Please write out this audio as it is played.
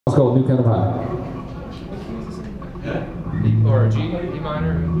It's called New Kind of High. Or G, E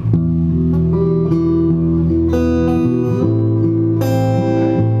minor.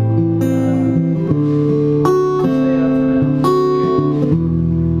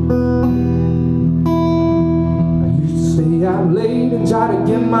 Out late and try to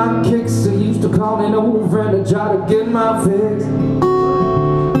get my kicks. I used to call an old friend and try to get my fix.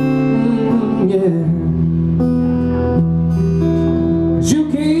 Yeah. 'Cause you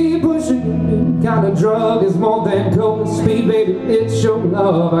keep pushing your new kind of drug. It's more than coke and speed, baby, it's your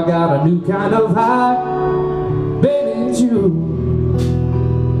love. I got a new kind of high, baby, it's you.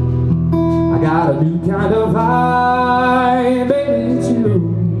 I got a new kind of high, baby, it's you.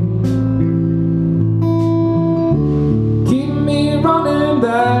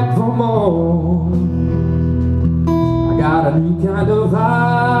 Back for more. I got a new kind of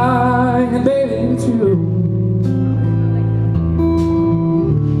high, and baby, it's you.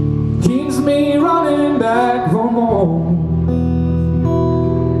 Keeps me running back for more.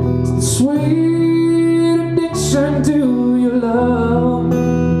 It's the sweet addiction to your love.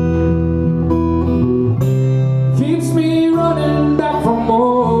 Keeps me running back for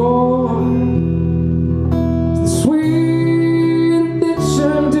more. It's the sweet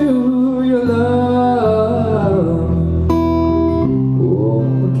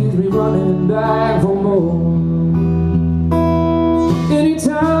back for more.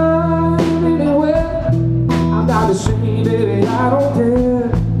 Anytime, anywhere, I'm not ashamed, baby, I don't care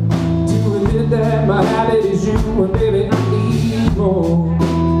to admit that my habit is you, and baby, I need more.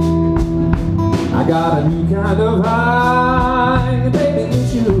 I got a new kind of high, and baby,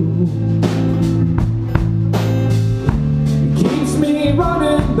 it's you. It keeps me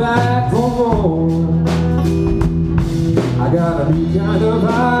running back for more. I got a new kind of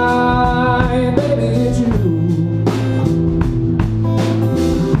high, baby, it's you.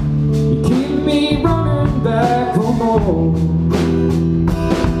 You keep me running back for more.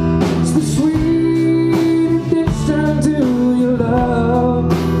 It's the sweet addiction to your love.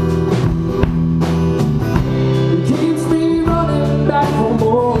 It keeps me running back for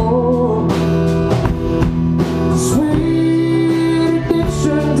more. The sweet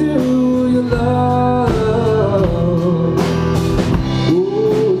addiction to your love.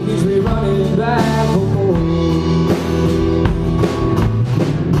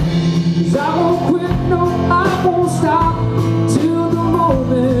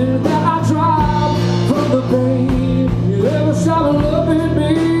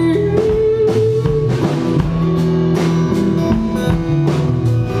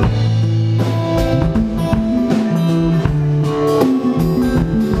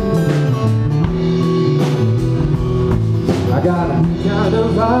 I got a new kind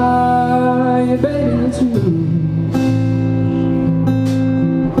of high, baby, it's you.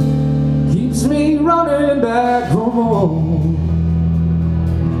 Keeps me running back for more.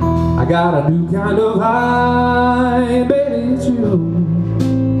 I got a new kind of high, baby, it's you.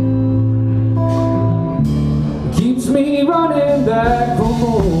 Keeps me running back for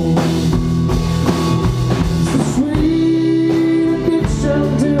more. It's the sweet addiction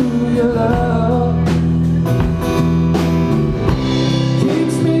to your love.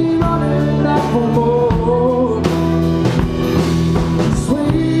 For more.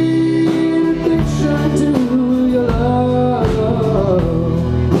 Sweet addiction to your love. Oh,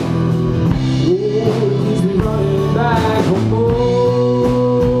 it keeps me running back for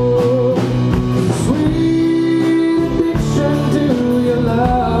more. Sweet addiction to your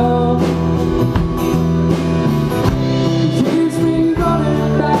love. It keeps me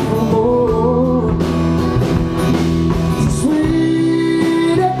running back for more.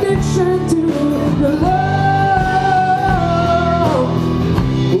 Sweet addiction to your love.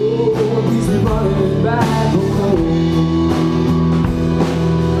 Oh, keeps me running back for more.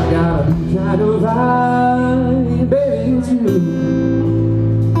 I got a new kind of high, baby, it's you.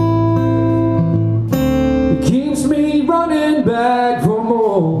 It keeps me running back for